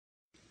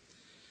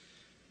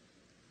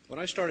When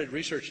I started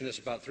researching this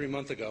about 3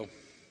 months ago,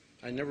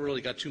 I never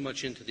really got too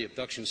much into the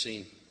abduction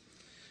scene,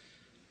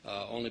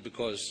 only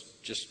because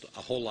just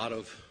a whole lot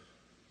of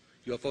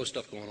UFO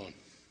stuff going on.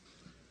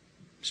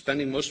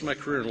 Spending most of my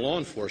career in law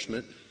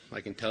enforcement,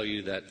 I can tell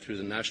you that through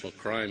the National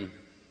Crime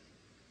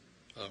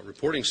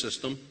Reporting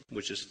System,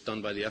 which is done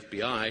by the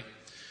FBI,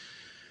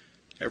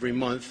 every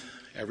month,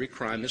 every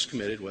crime that's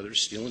committed, whether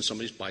it's stealing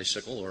somebody's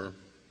bicycle or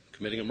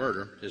committing a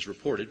murder, is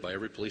reported by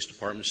every police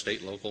department,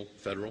 state, local,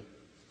 federal,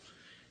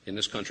 in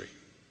this country.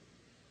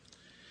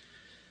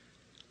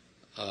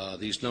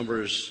 These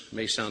numbers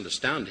may sound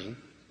astounding,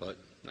 but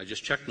I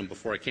just checked them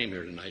before I came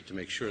here tonight to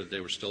make sure that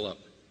they were still up.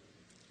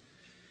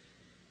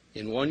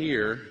 In 1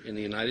 year in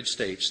the United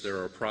States, there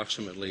are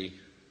approximately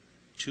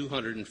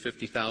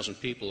 250,000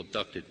 people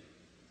abducted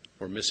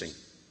or missing.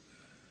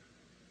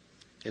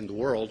 In the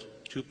world,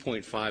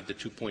 2.5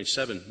 to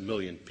 2.7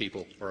 million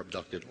people are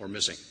abducted or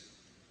missing.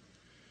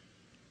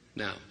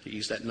 Now, to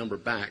ease that number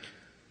back,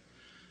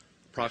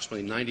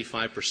 approximately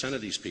 95%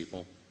 of these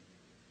people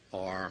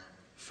are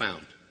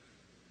found.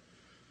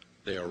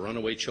 They are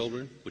runaway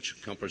children, which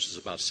encompasses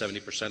about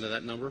 70% of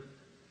that number.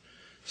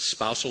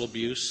 Spousal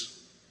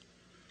abuse,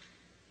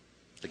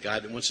 the guy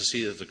that wants to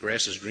see that the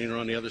grass is greener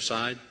on the other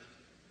side.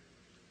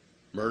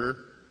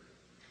 Murder,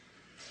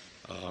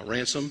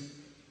 ransom,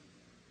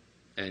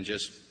 and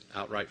just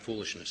outright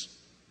foolishness.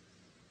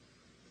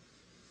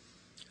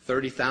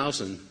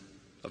 30,000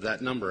 of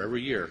that number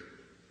every year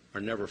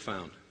are never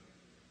found.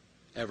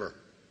 Ever.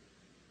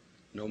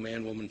 No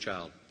man, woman,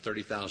 child.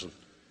 30,000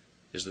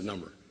 is the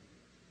number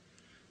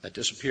that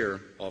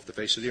disappear off the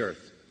face of the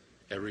earth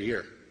every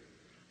year.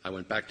 I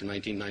went back to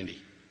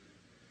 1990.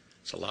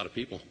 It's a lot of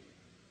people.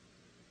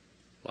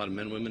 A lot of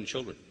men, women, and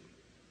children.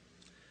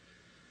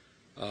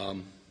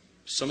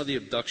 Some of the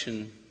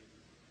abduction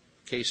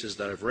cases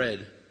that I've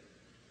read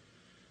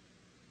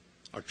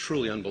are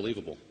truly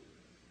unbelievable.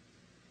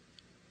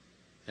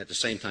 At the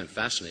same time,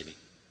 fascinating.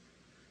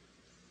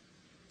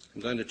 I'm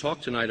going to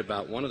talk tonight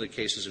about one of the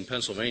cases in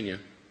Pennsylvania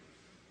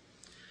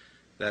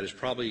that is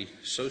probably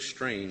so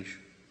strange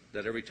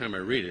that every time I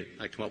read it,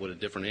 I come up with a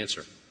different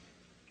answer.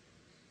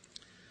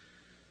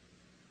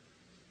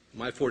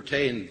 My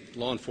forte in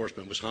law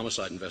enforcement was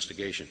homicide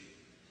investigation.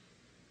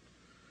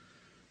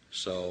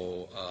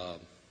 So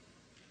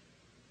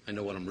I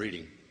know what I'm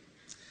reading.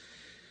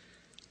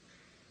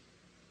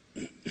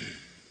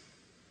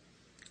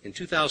 In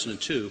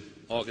 2002,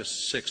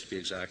 August 6th to be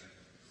exact,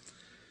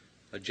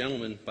 a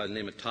gentleman by the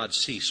name of Todd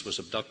Cease was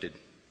abducted.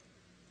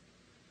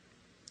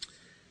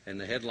 And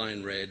the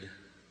headline read,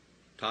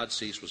 Todd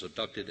Cease was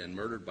abducted and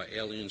murdered by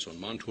aliens on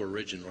Montour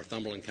Ridge in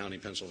Northumberland County,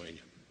 Pennsylvania.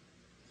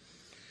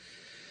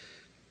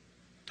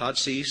 Todd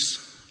Cease,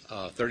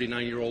 a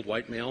 39-year-old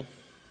white male,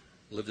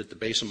 lived at the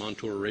base of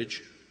Montour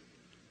Ridge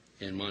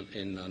in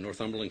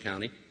Northumberland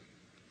County,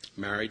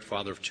 married,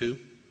 father of two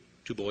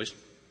boys.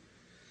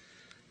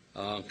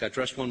 Got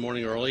dressed one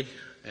morning early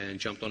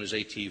and jumped on his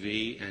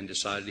ATV and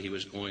decided he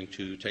was going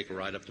to take a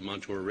ride up to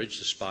Montour Ridge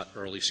to spot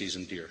early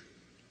season deer.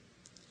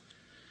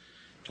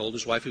 Told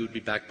his wife he would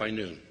be back by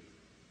noon.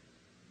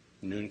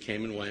 Noon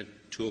came and went.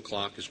 2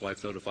 o'clock, his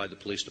wife notified the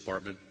police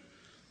department.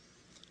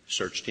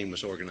 Search team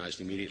was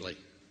organized immediately.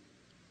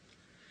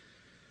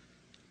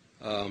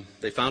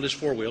 They found his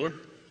four-wheeler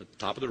at the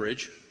top of the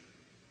ridge.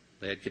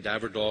 They had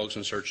cadaver dogs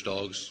and search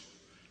dogs,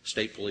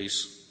 state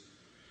police,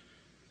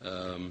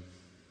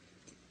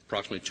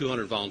 approximately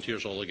 200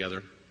 volunteers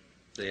altogether.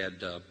 They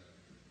had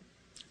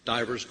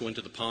divers go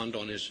into the pond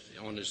on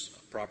his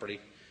property,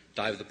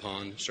 dive the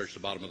pond, search the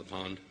bottom of the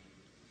pond.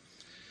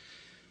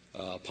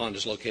 Pond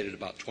is located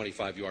about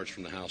 25 yards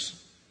from the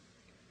house.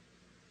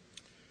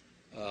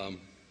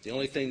 The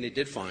only thing they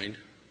did find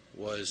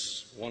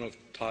was one of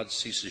Todd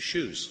Cease's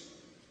shoes,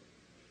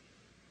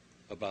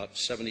 about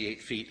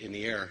 78 feet in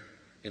the air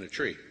in a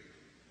tree.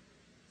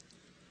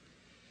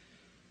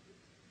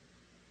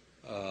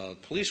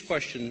 Police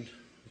questioned,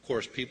 of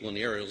course, people in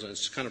the area, and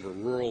it's kind of a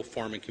rural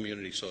farming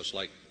community, so it's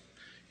like,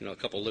 you know, a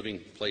couple living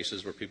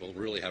places where people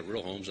really have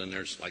real homes, and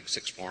there's like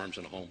 6 farms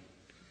and a home.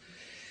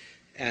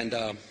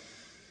 And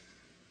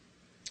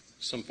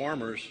some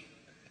farmers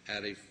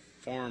at a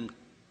farm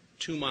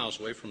 2 miles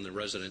away from the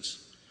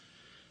residence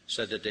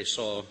said that they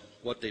saw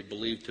what they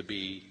believed to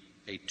be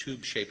a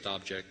tube-shaped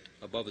object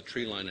above the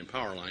tree line and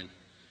power line,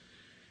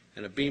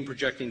 and a beam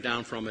projecting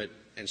down from it,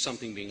 and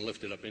something being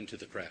lifted up into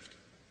the craft.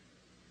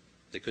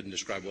 They couldn't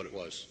describe what it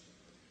was.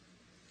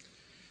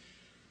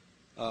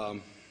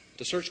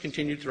 The search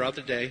continued throughout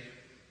the day.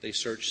 They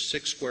searched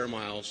 6 square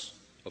miles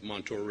of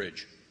Montour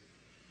Ridge.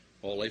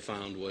 All they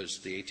found was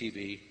the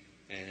ATV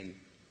and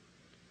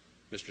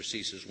Mr.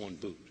 Cease's one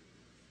boot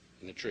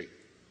in the tree.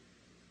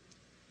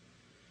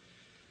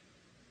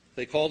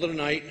 They called it a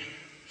night,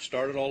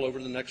 started all over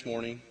the next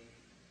morning,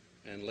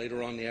 and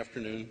later on in the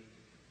afternoon,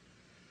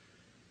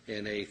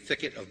 in a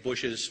thicket of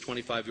bushes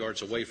 25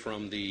 yards away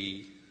from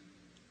the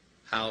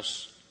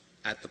house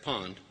at the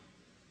pond,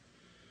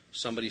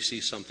 somebody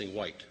sees something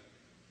white.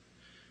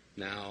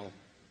 Now,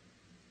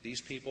 these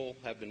people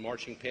have been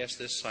marching past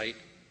this site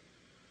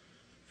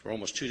for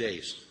almost 2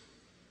 days.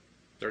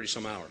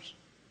 30-some hours.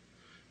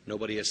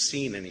 Nobody has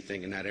seen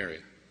anything in that area.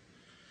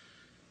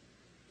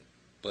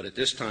 But at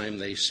this time,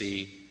 they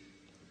see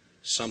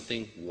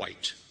something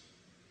white.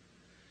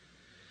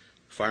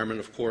 Firemen,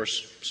 of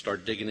course,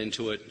 start digging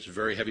into it. It's a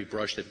very heavy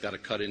brush. They've got to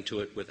cut into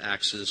it with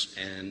axes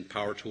and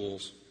power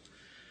tools.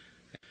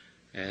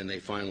 And they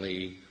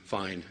finally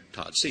find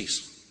Todd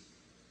Cease.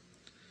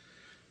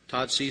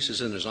 Todd Cease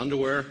is in his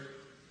underwear.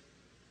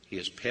 He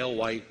is pale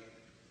white.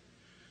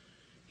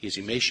 He's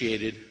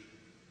emaciated.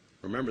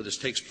 Remember, this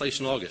takes place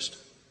in August.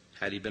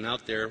 Had he been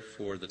out there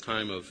for the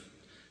time of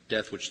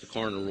death, which the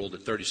coroner ruled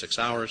at 36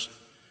 hours,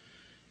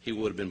 he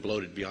would have been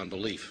bloated beyond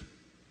belief.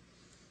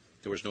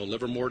 There was no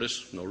livor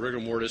mortis, no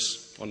rigor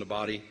mortis on the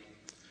body,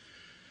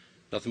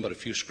 nothing but a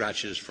few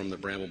scratches from the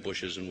bramble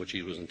bushes in which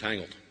he was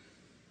entangled.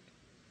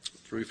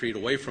 3 feet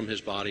away from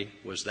his body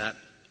was that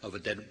of a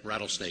dead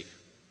rattlesnake,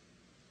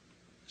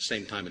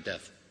 same time of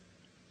death.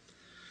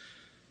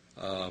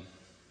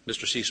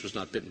 Mr. Cease was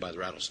not bitten by the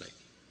rattlesnake.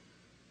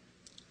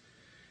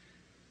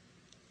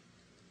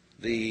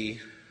 The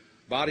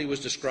body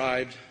was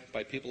described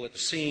by people at the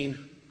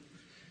scene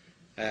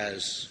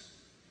as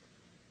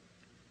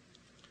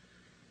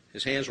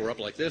his hands were up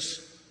like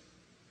this,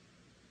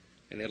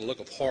 and he had a look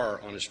of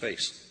horror on his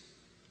face.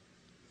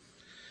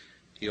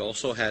 He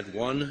also had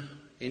 1.5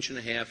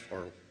 inches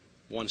or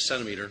 1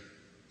 centimeter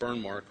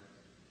burn mark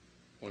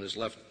on his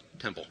left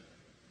temple.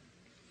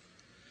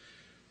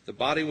 The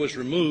body was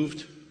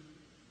removed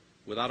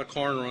without a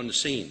coroner on the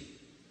scene.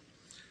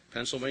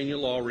 Pennsylvania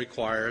law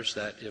requires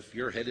that if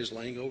your head is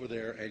laying over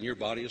there and your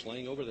body is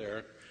laying over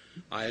there,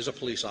 I, as a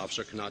police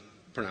officer, cannot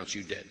pronounce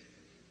you dead.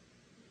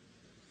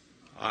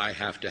 I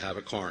have to have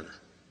a coroner.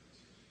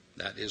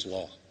 That is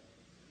law.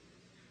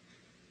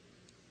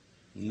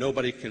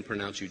 Nobody can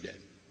pronounce you dead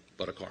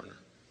but a coroner,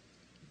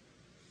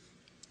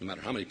 no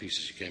matter how many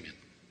pieces you came in.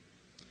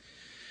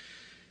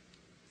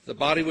 The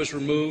body was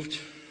removed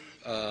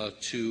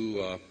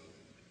to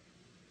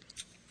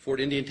Fort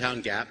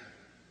Indiantown Gap.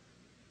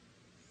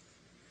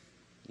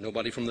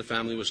 Nobody from the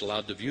family was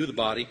allowed to view the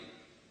body,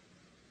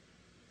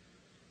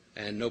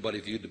 and nobody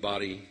viewed the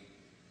body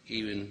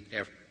even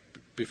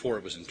before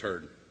it was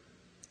interred.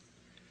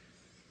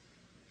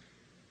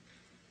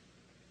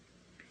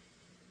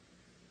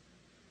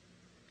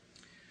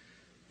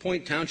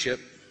 Point Township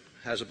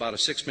has about a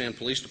 6-man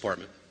police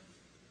department.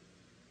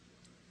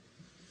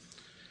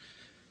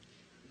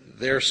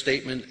 Their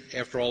statement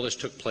after all this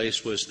took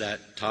place was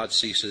that Todd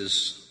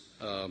Cease's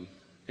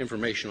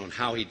information on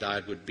how he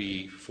died would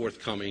be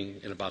forthcoming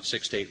in about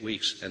 6 to 8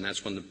 weeks, and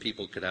that's when the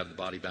people could have the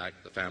body back,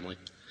 the family.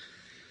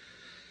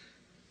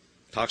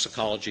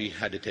 Toxicology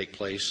had to take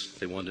place.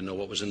 They wanted to know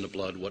what was in the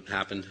blood, what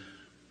happened.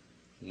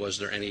 Was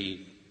there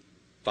any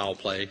foul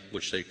play,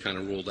 which they kind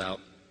of ruled out.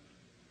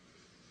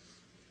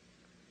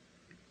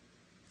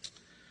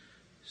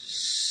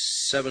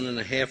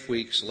 7.5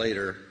 weeks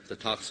later, the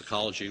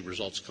toxicology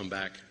results come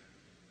back.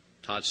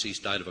 Todd Cease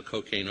died of a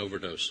cocaine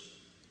overdose.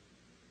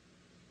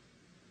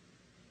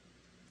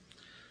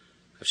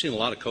 I've seen a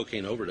lot of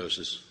cocaine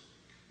overdoses.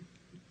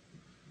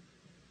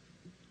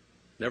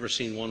 Never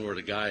seen one where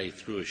the guy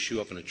threw his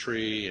shoe up in a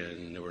tree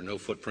and there were no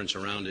footprints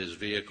around his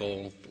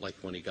vehicle, like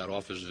when he got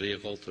off his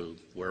vehicle to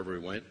wherever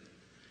he went.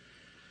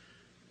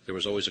 There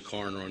was always a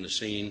coroner on the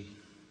scene.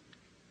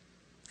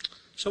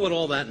 So with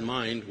all that in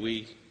mind,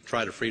 we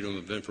tried a Freedom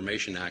of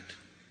Information Act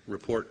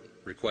report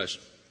request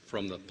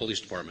from the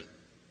police department.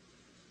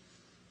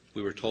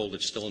 We were told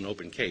it's still an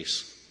open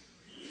case.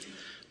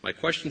 My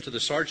question to the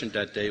sergeant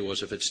that day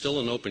was, if it's still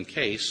an open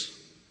case,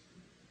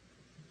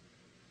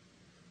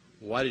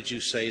 why did you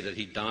say that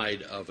he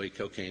died of a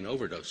cocaine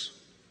overdose?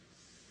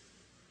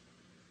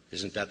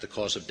 Isn't that the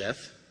cause of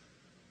death?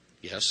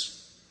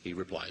 Yes, he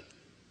replied.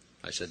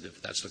 I said,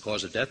 if that's the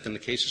cause of death, then the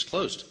case is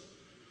closed.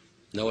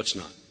 No, it's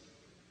not.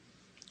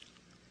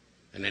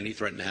 And then he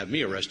threatened to have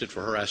me arrested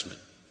for harassment.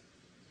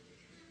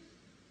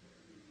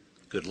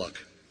 Good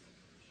luck.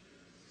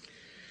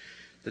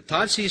 The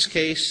Todd Cease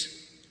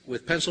case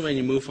with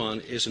Pennsylvania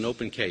MUFON is an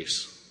open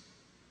case.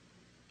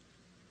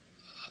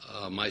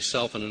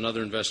 Myself and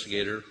another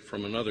investigator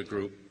from another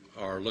group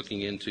are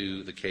looking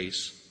into the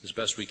case as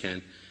best we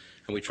can,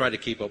 and we try to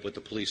keep up with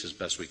the police as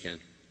best we can.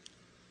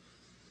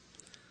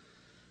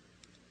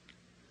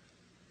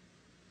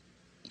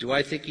 Do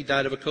I think he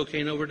died of a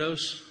cocaine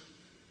overdose?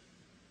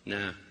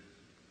 Nah,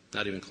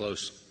 not even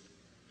close.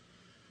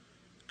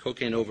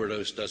 Cocaine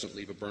overdose doesn't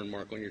leave a burn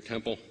mark on your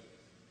temple.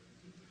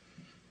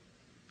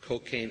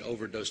 Cocaine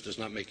overdose does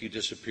not make you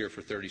disappear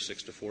for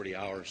 36 to 40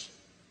 hours.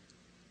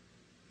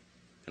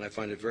 And I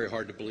find it very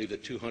hard to believe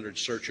that 200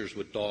 searchers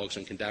with dogs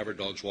and cadaver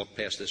dogs walked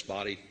past this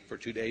body for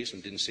 2 days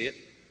and didn't see it.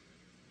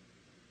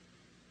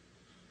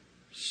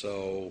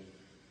 So,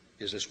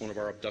 is this one of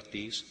our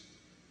abductees?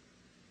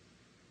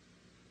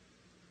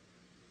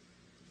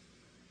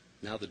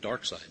 Now the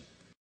dark side.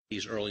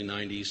 These early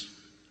 90s,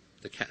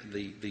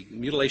 the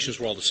mutilations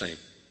were all the same.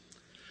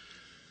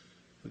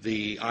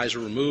 The eyes are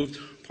removed,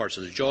 parts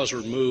of the jaws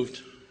are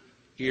removed,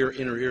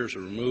 inner ears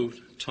are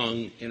removed,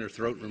 tongue, inner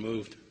throat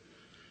removed,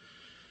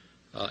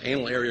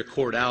 anal area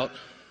cored out,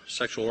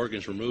 sexual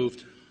organs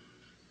removed,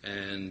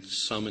 and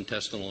some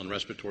intestinal and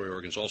respiratory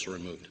organs also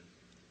removed.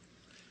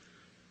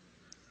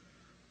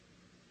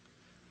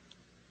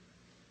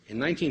 In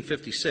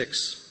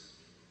 1956,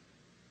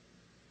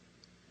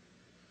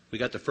 we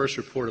got the first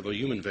report of a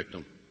human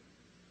victim,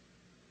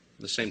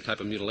 the same type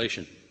of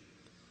mutilation.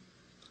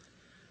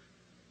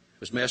 It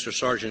was Master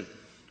Sergeant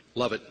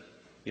Lovett,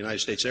 United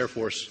States Air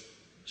Force,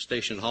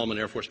 stationed at Holloman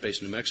Air Force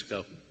Base in New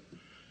Mexico.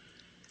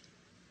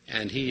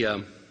 And he,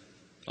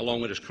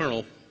 along with his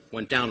colonel,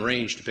 went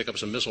downrange to pick up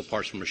some missile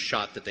parts from a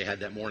shot that they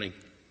had that morning.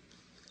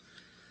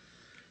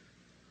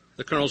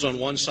 The colonel's on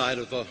one side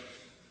of a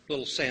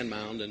little sand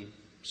mound, and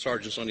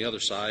sergeant's on the other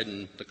side,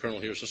 and the colonel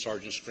hears the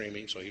sergeant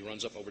screaming, so he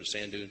runs up over the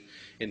sand dune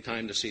in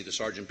time to see the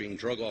sergeant being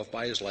drug off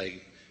by his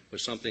leg with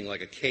something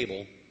like a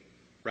cable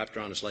wrapped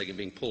around his leg and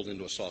being pulled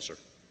into a saucer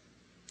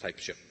type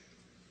ship.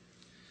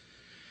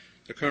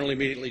 The colonel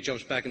immediately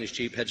jumps back in his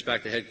jeep, heads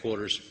back to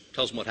headquarters,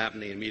 tells them what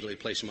happened, and they immediately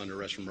place him under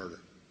arrest for murder.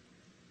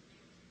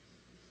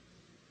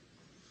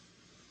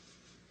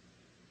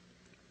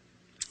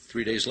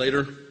 Three days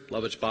later,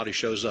 Lovett's body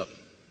shows up,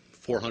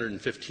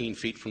 415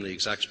 feet from the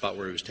exact spot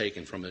where he was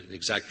taken, from the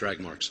exact drag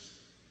marks.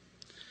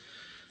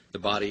 The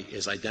body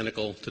is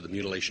identical to the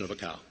mutilation of a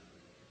cow.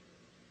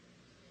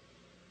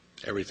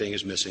 Everything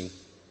is missing,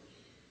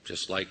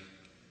 just like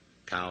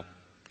cattle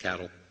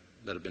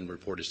that have been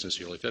reported since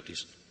the early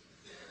 50s.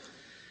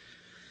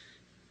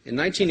 In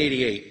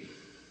 1988,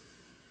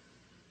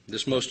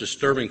 this most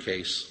disturbing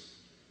case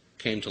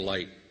came to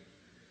light.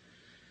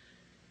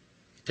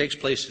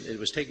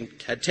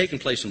 Had taken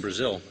place in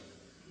Brazil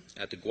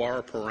at the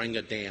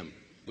Guaraparanga Dam,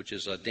 which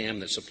is a dam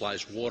that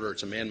supplies water.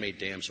 It's a man-made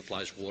dam,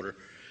 supplies water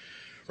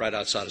right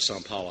outside of Sao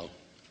Paulo.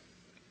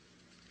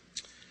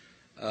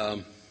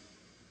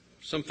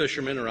 Some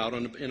fishermen are out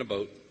in a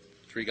boat,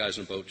 3 guys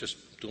in a boat,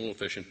 just doing a little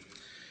fishing,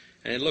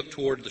 and they look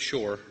toward the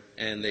shore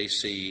and they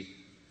see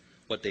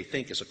what they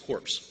think is a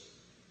corpse.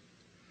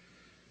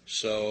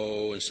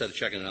 So instead of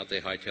checking it out,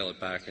 they hightail it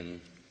back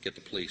and get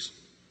the police.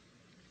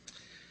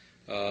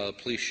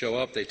 Police show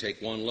up, they take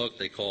one look,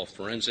 they call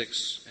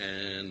forensics,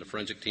 and the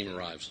forensic team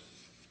arrives.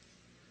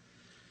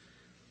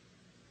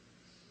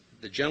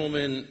 The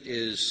gentleman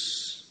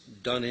is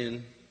done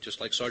in just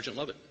like Sergeant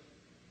Lovett.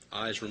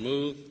 Eyes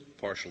removed,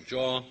 partial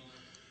jaw,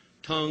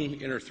 tongue,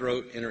 inner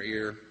throat, inner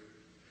ear.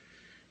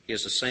 He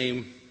has the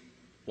same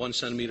 1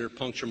 centimeter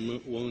puncture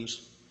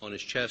wounds on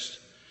his chest,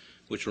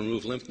 which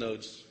remove lymph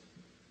nodes,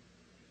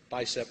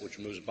 bicep, which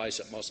removes a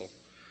bicep muscle,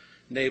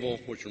 navel,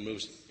 which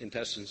removes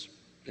intestines,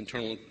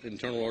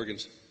 internal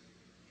organs,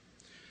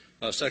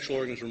 sexual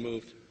organs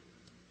removed,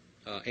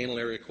 anal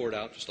area cored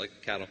out, just like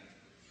cattle.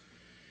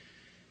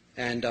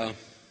 And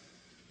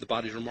the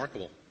body's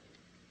remarkable.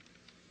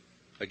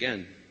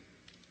 Again,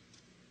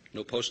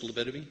 no postal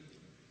avidity,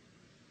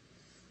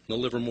 no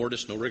livor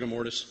mortis, no rigor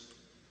mortis.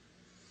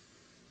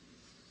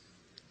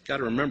 Got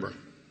to remember,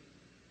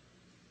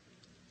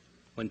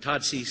 when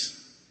Todd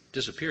Cease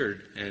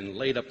disappeared and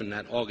laid up in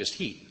that August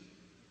heat,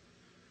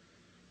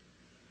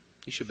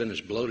 he should have been as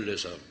bloated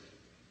as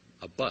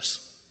a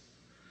bus.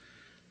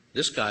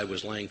 This guy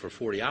was laying for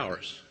 40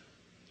 hours.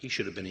 He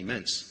should have been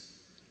immense.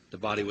 The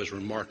body was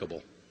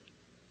remarkable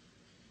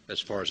as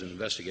far as an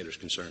investigator is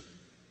concerned.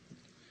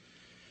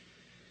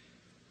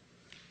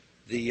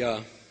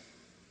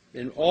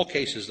 In all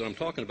cases that I'm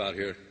talking about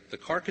here, the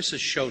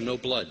carcasses show no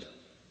blood.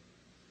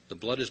 The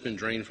blood has been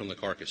drained from the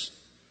carcass,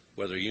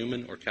 whether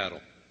human or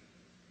cattle.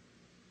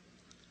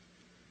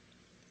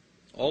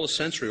 All the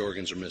sensory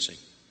organs are missing.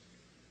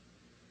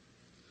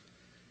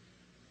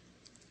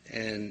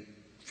 And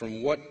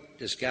from what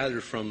is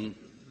gathered from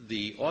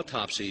the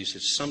autopsies,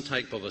 it's some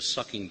type of a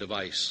sucking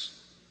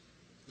device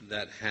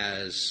that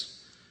has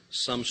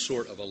some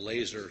sort of a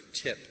laser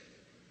tip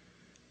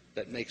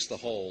that makes the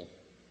hole,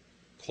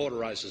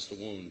 cauterizes the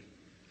wound,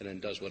 and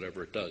then does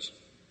whatever it does.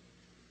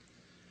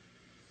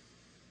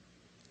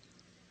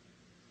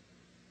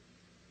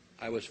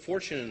 I was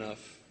fortunate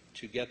enough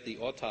to get the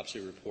autopsy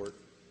report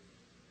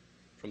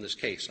from this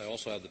case. I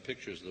also have the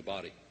pictures of the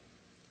body.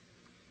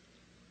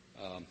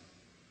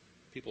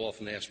 People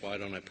often ask, why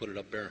don't I put it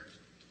up there?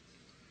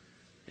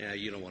 Yeah,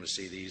 you don't want to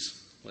see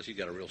these unless you've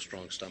got a real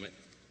strong stomach.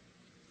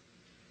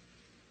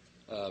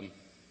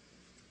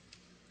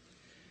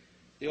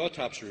 The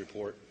autopsy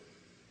report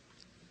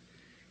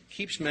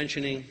keeps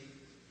mentioning,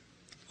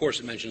 of course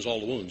it mentions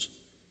all the wounds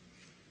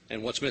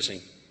and what's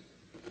missing,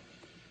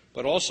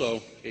 but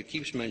also it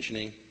keeps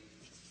mentioning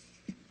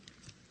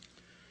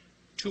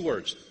 2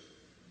 words: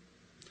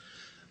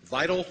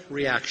 vital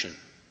reaction.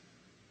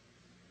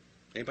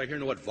 Anybody here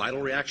know what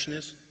vital reaction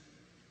is?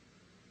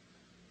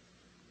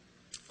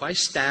 If I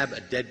stab a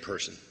dead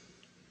person,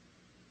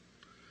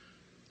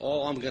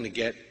 all I'm going to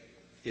get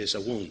is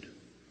a wound,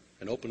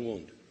 an open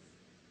wound.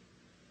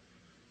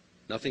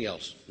 Nothing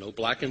else. No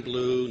black and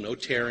blue, no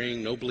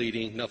tearing, no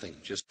bleeding, nothing.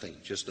 Just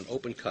an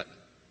open cut.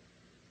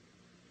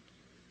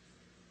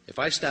 If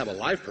I stab a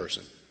live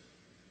person,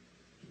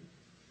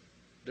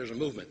 there's a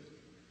movement.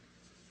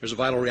 There's a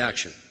vital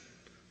reaction.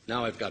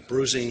 Now I've got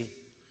bruising,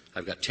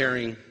 I've got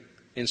tearing,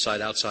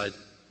 inside, outside.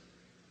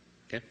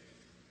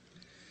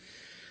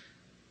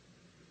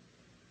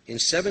 In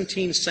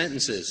 17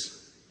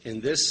 sentences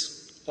in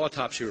this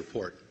autopsy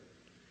report,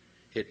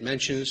 it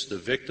mentions the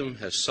victim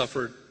has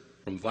suffered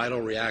from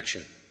vital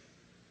reaction.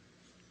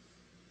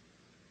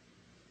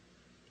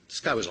 This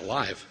guy was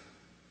alive.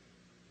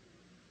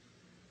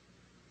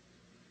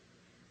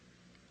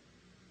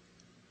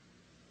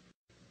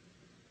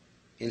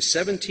 In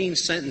 17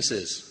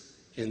 sentences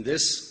in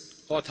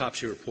this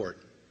autopsy report,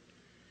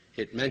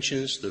 it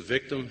mentions the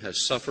victim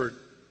has suffered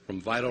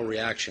from vital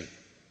reaction.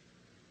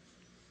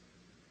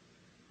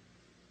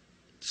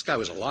 This guy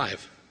was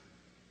alive.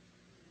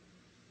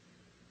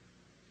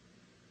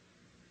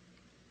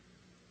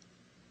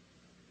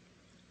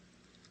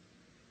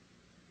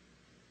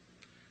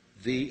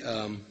 The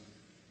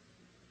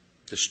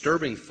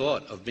disturbing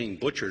thought of being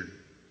butchered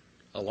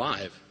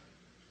alive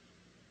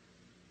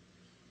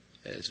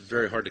is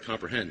very hard to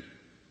comprehend.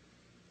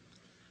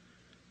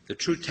 The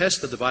true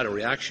test of the vital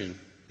reaction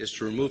is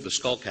to remove the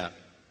skull cap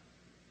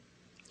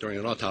during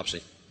an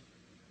autopsy.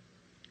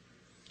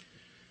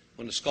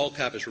 When the skull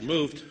cap is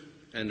removed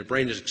and the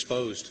brain is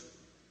exposed,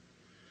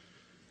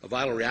 a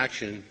vital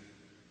reaction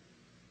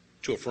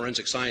to a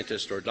forensic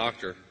scientist or a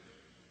doctor,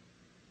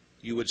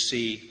 you would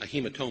see a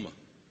hematoma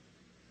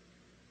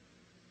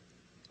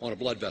on a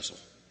blood vessel.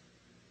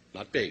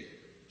 Not big,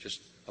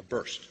 just a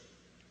burst.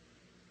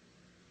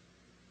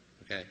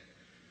 Okay?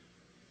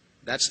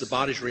 That's the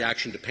body's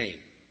reaction to pain.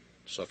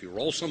 So if you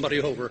roll somebody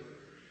over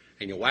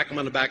and you whack them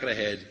on the back of the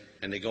head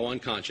and they go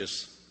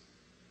unconscious,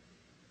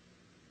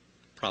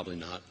 probably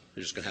not.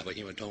 They're just going to have a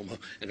hematoma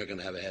and they're going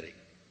to have a headache.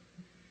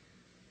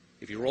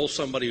 If you roll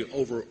somebody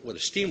over with a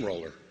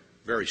steamroller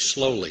very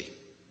slowly,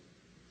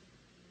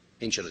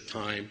 inch at a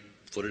time,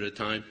 foot at a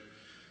time,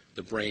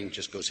 the brain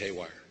just goes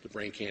haywire. The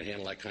brain can't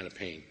handle that kind of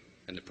pain,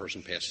 and the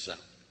person passes out,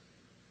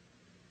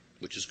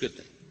 which is a good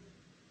thing.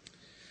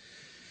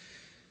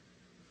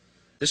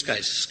 This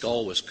guy's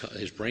skull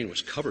his brain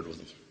was covered with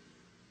them.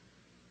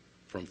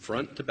 From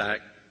front to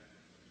back,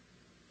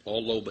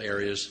 all lobe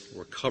areas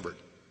were covered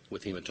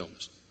with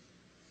hematomas.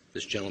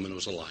 This gentleman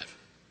was alive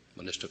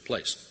when this took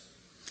place.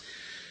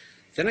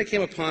 Then I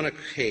came upon a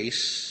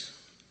case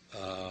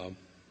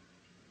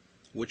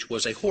which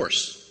was a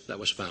horse that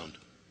was found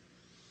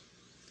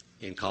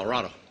in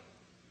Colorado.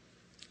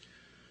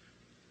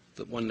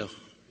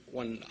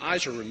 When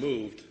eyes are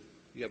removed,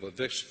 you have a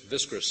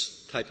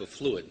viscous type of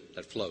fluid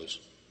that flows.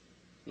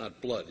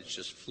 Not blood, it's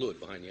just fluid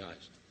behind the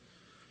eyes.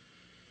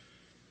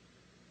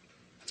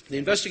 The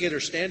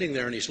investigator's standing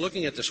there and he's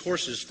looking at this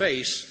horse's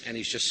face and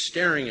he's just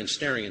staring and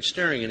staring and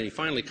staring, and he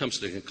finally comes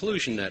to the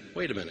conclusion that,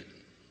 wait a minute,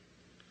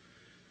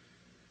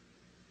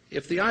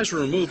 if the eyes were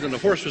removed and the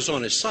horse was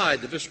on his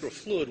side, the visceral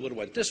fluid would have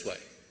went this way.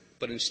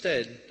 But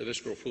instead, the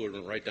visceral fluid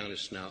went right down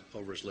his snout,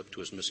 over his lip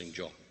to his missing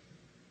jaw.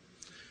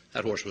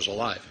 That horse was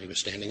alive. He was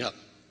standing up.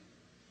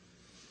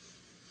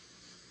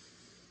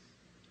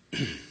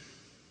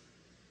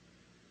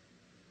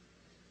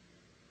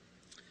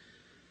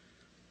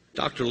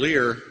 Dr.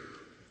 Lear,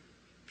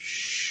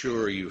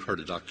 sure you've heard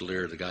of Dr.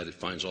 Lear, the guy that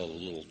finds all the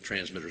little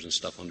transmitters and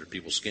stuff under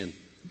people's skin.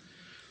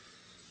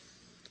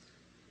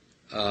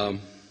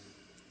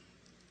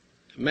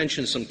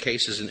 Mentioned some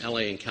cases in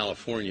LA and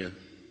California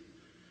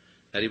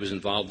that he was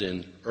involved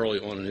in early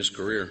on in his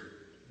career,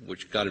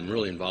 which got him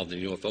really involved in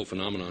the UFO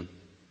phenomenon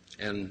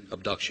and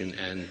abduction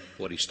and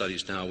what he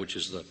studies now, which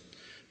is the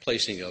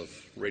placing of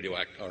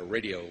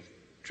radio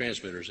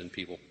transmitters in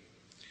people.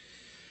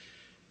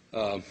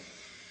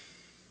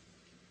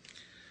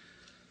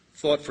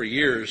 Thought for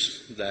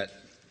years that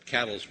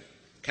cattle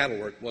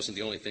work wasn't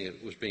the only thing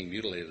that was being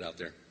mutilated out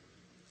there.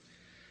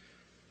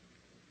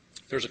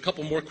 There's a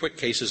couple more quick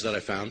cases that I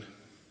found.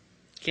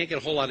 Can't get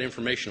a whole lot of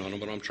information on them,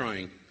 but I'm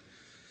trying.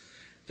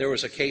 There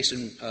was a case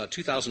in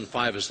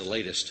 2005 is the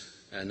latest,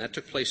 and that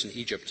took place in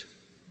Egypt,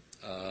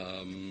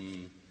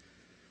 Beni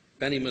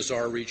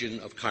Mazar region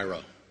of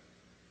Cairo,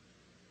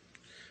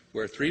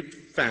 where 3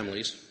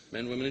 families,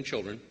 men, women, and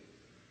children,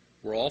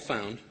 were all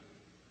found,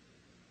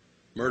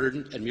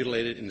 murdered and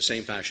mutilated in the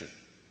same fashion.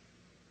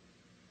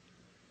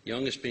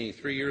 Youngest being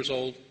 3 years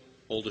old,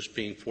 oldest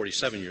being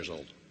 47 years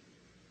old.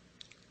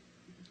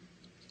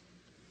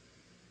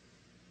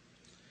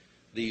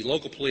 The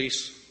local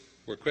police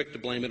were quick to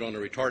blame it on a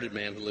retarded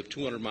man who lived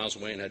 200 miles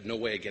away and had no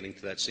way of getting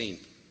to that scene.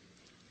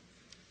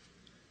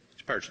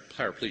 He's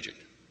paraplegic.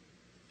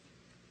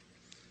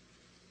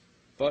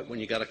 But when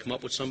you got to come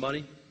up with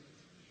somebody,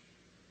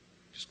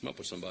 just come up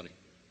with somebody.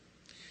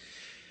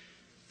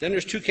 Then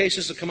there's 2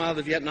 cases that come out of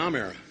the Vietnam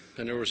era,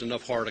 and there was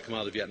enough horror to come out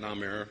of the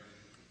Vietnam era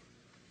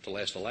to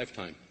last a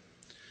lifetime.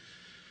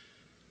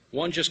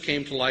 One just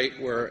came to light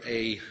where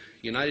a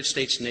United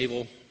States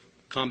naval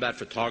combat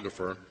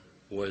photographer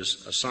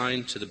was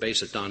assigned to the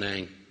base at Da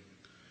Nang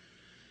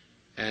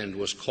and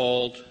was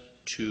called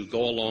to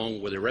go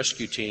along with a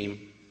rescue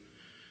team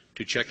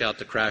to check out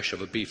the crash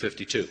of a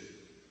B-52.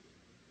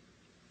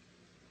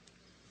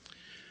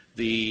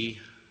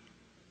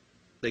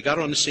 They got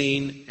on the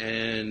scene,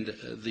 and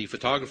the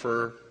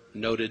photographer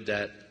noted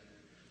that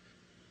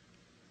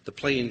the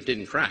plane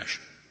didn't crash.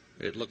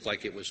 It looked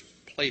like it was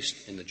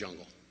placed in the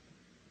jungle.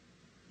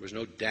 There was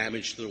no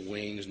damage to the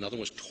wings. Nothing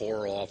was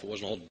tore off. It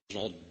wasn't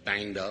all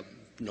banged up.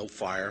 No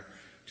fire.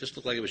 Just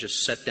looked like it was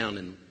just set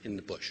down in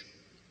the bush.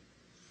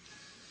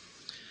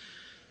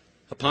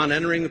 Upon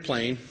entering the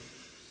plane,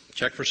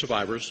 checked for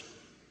survivors.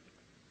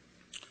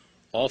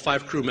 All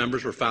 5 crew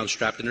members were found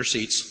strapped in their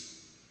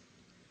seats,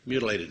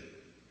 mutilated,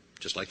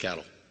 just like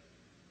cattle.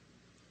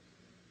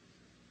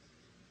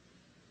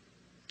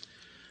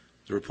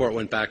 The report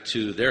went back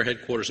to their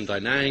headquarters in Da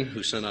Nang,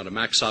 who sent out a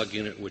MACSOG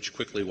unit, which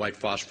quickly white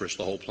phosphorused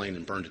the whole plane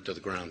and burned it to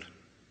the ground.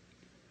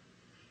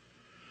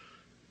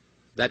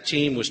 That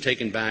team was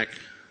taken back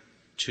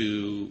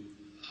to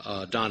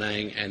Da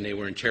Nang, and they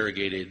were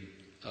interrogated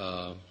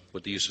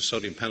with the use of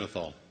sodium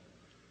pentothal.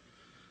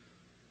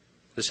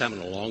 This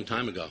happened a long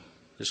time ago.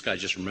 This guy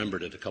just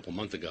remembered it a couple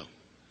months ago.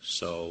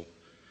 So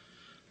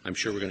I'm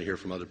sure we're going to hear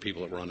from other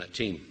people that were on that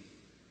team.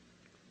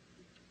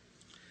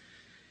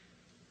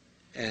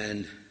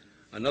 And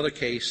another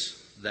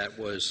case that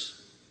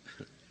was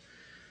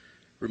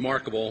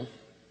remarkable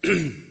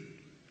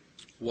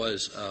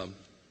was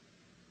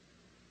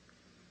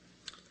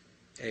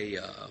a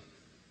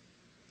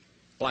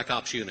Black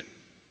Ops unit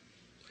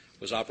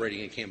was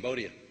operating in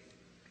Cambodia.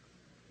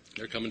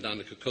 They're coming down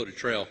the Kokoda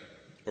Trail,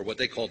 or what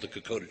they called the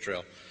Kokoda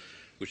Trail,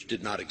 which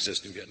did not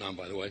exist in Vietnam,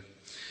 by the way.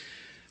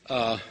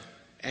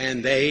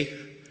 And they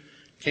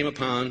came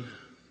upon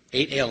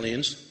 8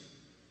 aliens,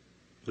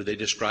 who they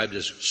described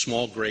as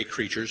small gray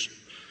creatures,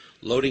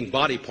 loading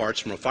body parts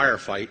from a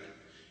firefight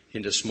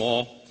into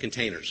small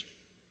containers.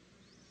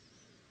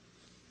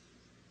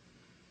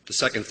 The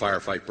second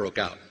firefight broke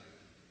out.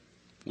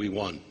 We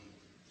won.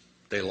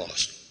 They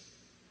lost.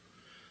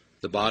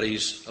 The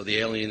bodies of the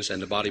aliens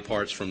and the body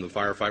parts from the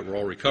firefight were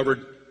all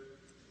recovered,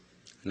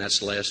 and that's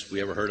the last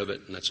we ever heard of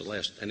it, and that's the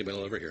last anybody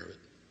will ever hear of it.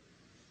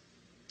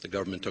 The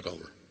government took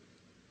over.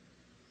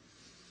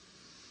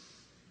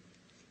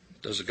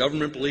 Does the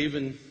government believe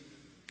in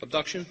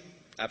abduction?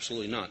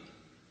 Absolutely not.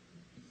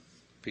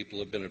 People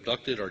who have been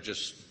abducted are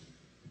just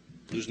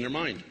losing their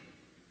mind.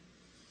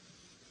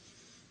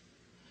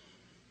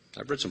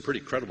 I've read some pretty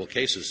credible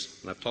cases,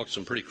 and I've talked to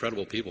some pretty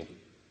credible people.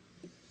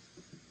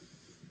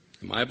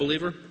 Am I a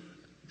believer?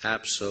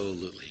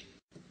 Absolutely.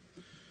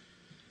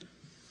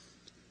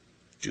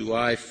 Do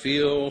I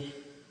feel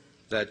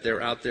that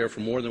they're out there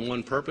for more than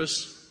one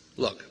purpose?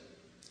 Look,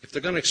 if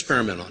they're going to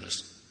experiment on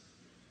us,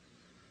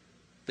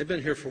 they've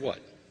been here for what?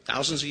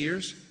 Thousands of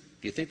years?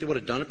 Do you think they would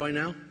have done it by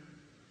now?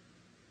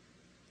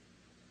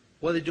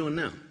 What are they doing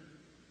now?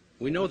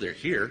 We know they're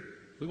here.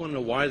 We want to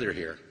know why they're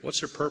here. What's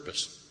their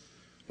purpose?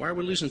 Why are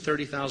we losing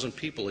 30,000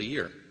 people a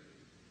year?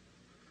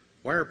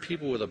 Why are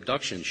people with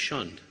abduction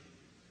shunned?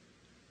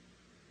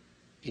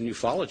 In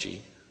ufology,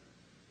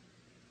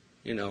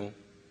 you know,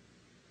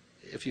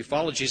 if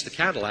ufology is the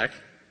Cadillac,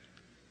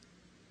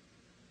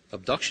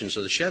 abductions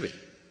are the Chevy.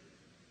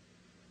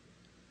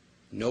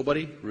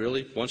 Nobody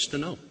really wants to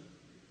know.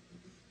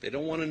 They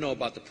don't want to know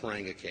about the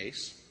Paranga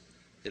case.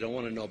 They don't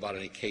want to know about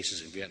any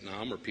cases in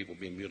Vietnam or people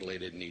being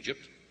mutilated in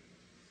Egypt.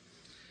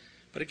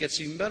 But it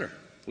gets even better.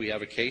 We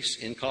have a case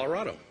in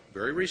Colorado,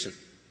 very recent.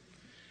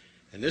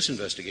 And this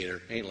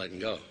investigator ain't letting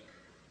go.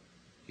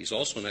 He's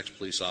also an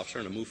ex-police officer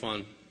and a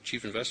MUFON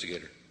chief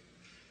investigator.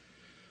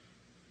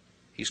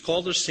 He's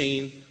called the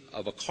scene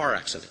of a car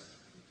accident.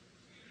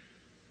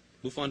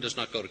 MUFON does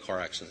not go to car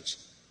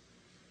accidents.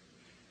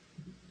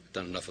 I've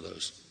done enough of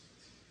those.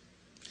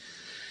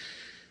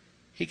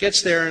 He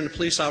gets there and the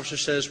police officer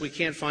says, we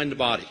can't find the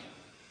body.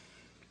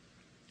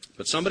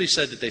 But somebody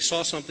said that they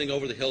saw something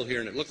over the hill here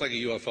and it looked like a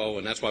UFO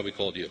and that's why we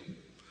called you.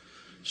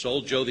 So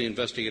old Joe, the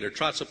investigator,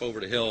 trots up over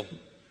the hill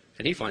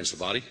and he finds the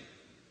body.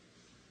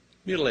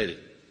 Mutilated.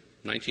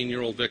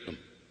 19-year-old victim.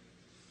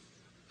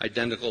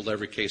 Identical to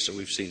every case that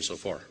we've seen so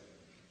far.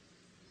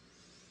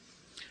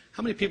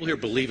 How many people here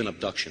believe in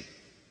abduction?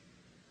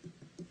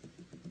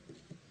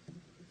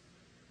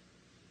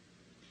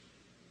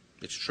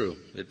 It's true.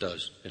 It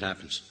does. It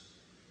happens.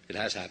 It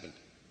has happened.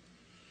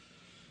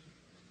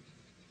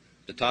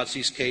 The Todd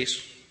Cease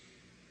case,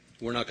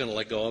 we're not going to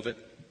let go of it.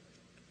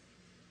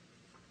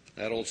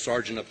 That old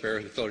sergeant up there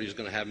who thought he was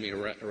going to have me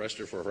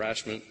arrested for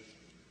harassment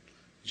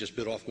just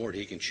bit off more than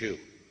he can chew.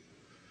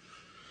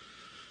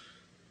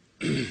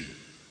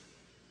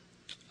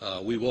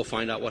 We will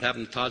find out what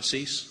happened to Todd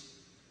Cease.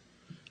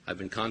 I've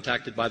been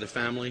contacted by the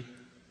family.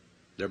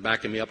 They're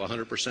backing me up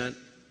 100%.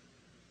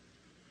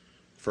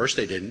 First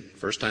they didn't.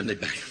 First time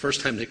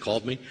they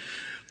called me,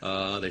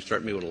 they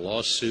threatened me with a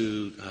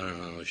lawsuit. I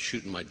don't know,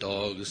 shooting my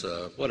dogs,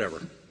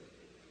 whatever.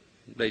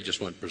 They just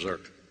went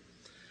berserk.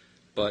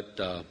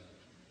 But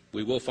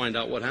we will find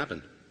out what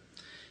happened.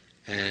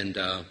 And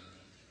the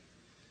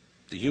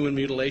human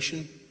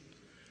mutilation,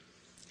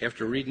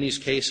 after reading these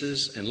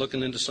cases and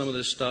looking into some of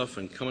this stuff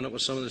and coming up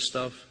with some of this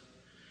stuff,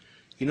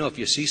 you know, if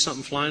you see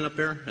something flying up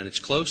there and it's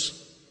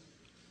close,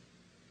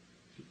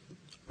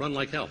 run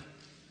like hell.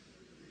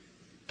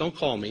 Don't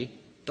call me.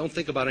 Don't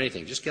think about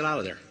anything. Just get out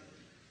of there.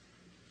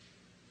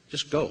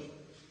 Just go.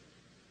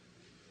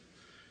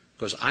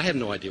 Because I have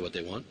no idea what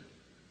they want.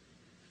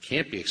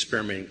 can't be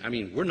experimenting. I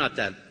mean, we're not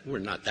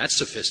that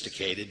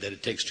sophisticated that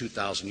it takes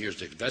 2,000 years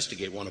to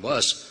investigate one of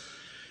us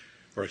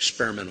or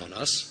experiment on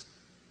us.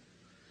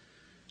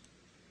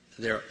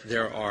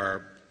 There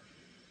are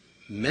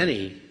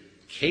many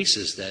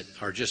cases that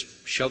are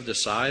just shoved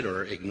aside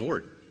or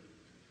ignored.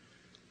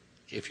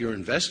 If you're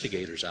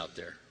investigators out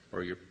there,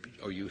 or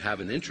you have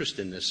an interest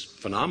in this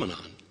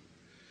phenomenon,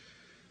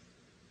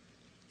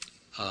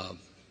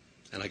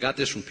 and I got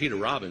this from Peter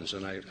Robbins,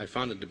 and I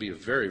found it to be a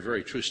very,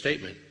 very true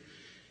statement.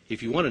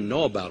 If you want to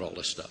know about all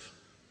this stuff,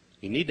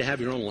 you need to have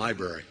your own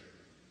library.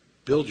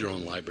 Build your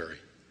own library.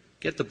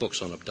 Get the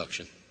books on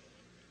abduction.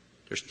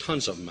 There's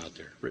tons of them out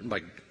there, written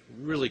by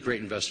really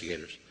great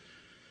investigators.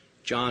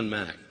 John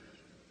Mack,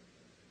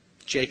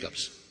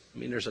 Jacobs. I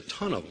mean, there's a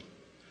ton of them.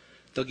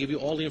 They'll give you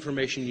all the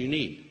information you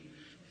need,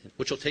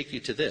 which will take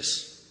you to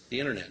this, the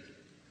internet,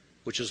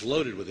 which is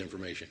loaded with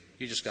information.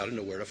 You just got to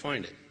know where to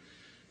find it.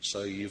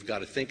 So you've got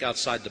to think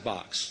outside the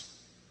box.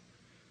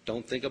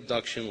 Don't think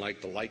abduction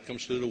like the light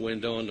comes through the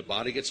window and the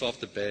body gets off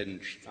the bed and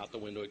out the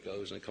window it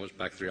goes and it comes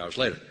back 3 hours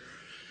later.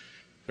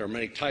 There are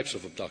many types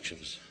of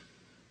abductions.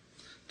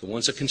 The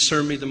ones that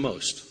concern me the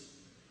most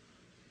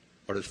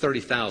are the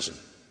 30,000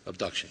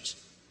 abductions.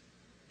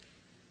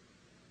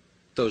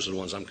 Those are the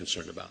ones I'm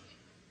concerned about.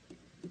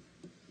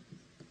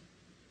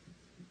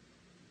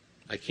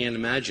 I can't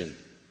imagine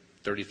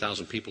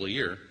 30,000 people a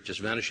year just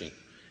vanishing.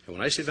 And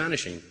when I say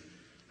vanishing,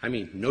 I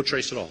mean no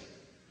trace at all.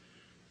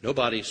 No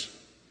bodies,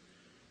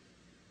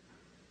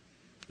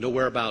 no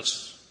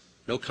whereabouts,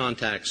 no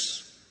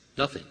contacts,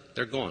 nothing.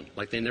 They're gone,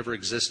 like they never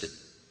existed.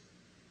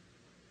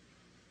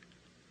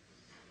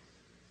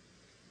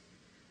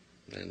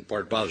 And the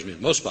part that bothers me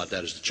the most about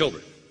that is the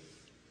children.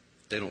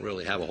 They don't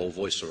really have a whole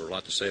voice or a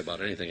lot to say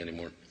about anything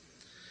anymore.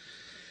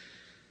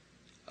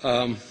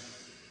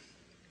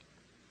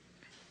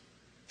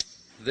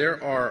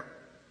 There are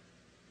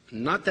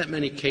not that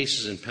many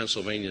cases in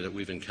Pennsylvania that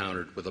we've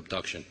encountered with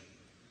abduction.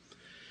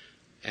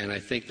 And I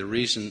think the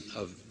reason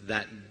of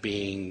that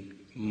being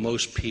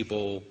most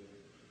people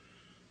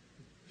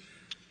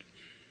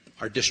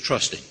are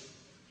distrusting.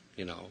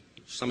 You know,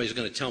 somebody's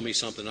going to tell me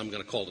something, I'm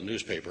going to call the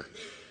newspaper.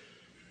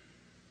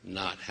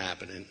 Not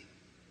happening.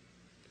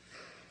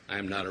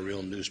 I'm not a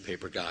real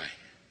newspaper guy.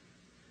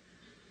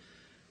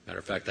 Matter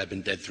of fact, I've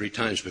been dead 3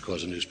 times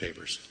because of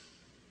newspapers.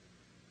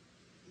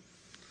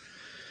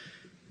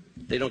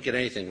 They don't get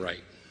anything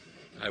right.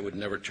 I would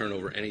never turn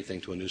over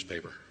anything to a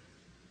newspaper.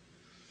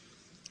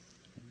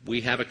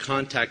 We have a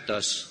Contact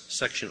Us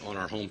section on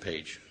our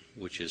homepage,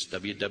 which is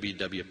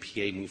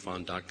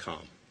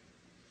www.pamufon.com.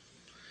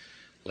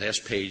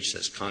 Last page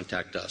says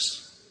Contact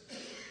Us.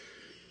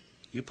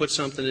 You put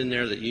something in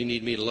there that you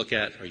need me to look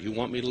at, or you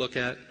want me to look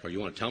at, or you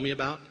want to tell me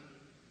about,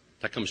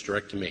 that comes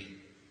direct to me.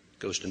 It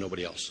goes to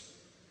nobody else.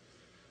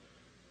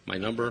 My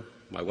number,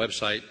 my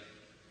website,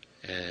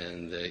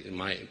 and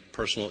my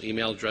personal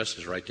email address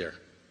is right there.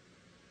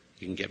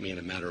 You can get me in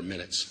a matter of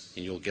minutes,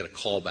 and you'll get a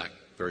call back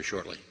very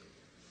shortly.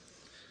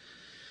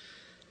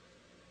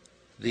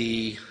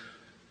 The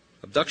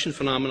abduction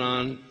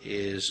phenomenon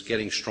is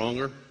getting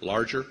stronger,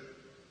 larger,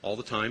 all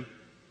the time.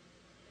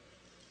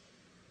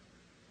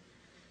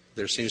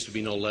 There seems to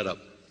be no let-up.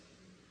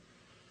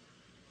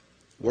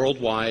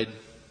 Worldwide,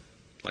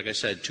 like I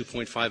said,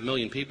 2.5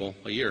 million people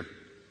a year.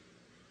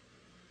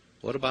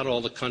 What about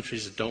all the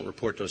countries that don't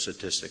report those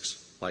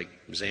statistics, like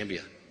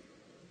Zambia,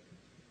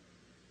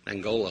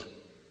 Angola,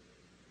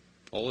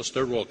 all those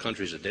third world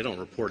countries that they don't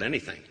report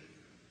anything?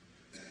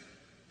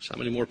 So how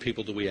many more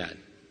people do we add?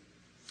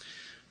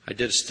 I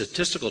did a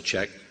statistical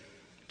check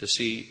to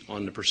see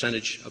on the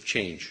percentage of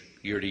change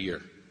year to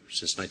year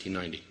since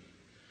 1990.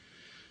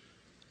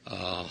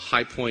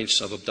 High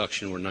points of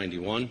abduction were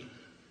 91,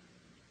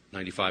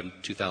 95,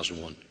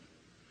 2001.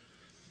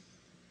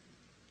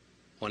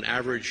 On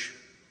average,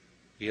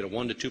 you get a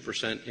 1 to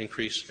 2%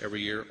 increase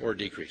every year or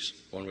decrease,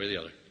 one way or the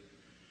other.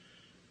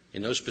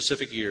 In those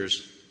specific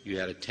years, you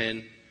had a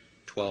 10,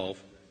 12,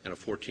 and a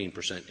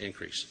 14%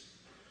 increase.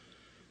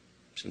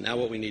 So now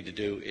what we need to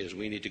do is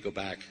we need to go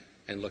back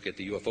and look at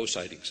the UFO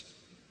sightings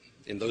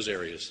in those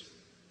areas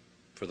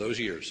for those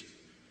years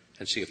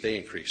and see if they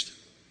increased.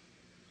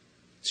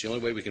 It's the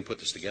only way we can put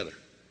this together.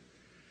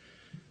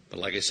 But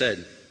like I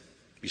said,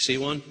 if you see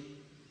one,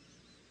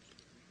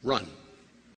 run.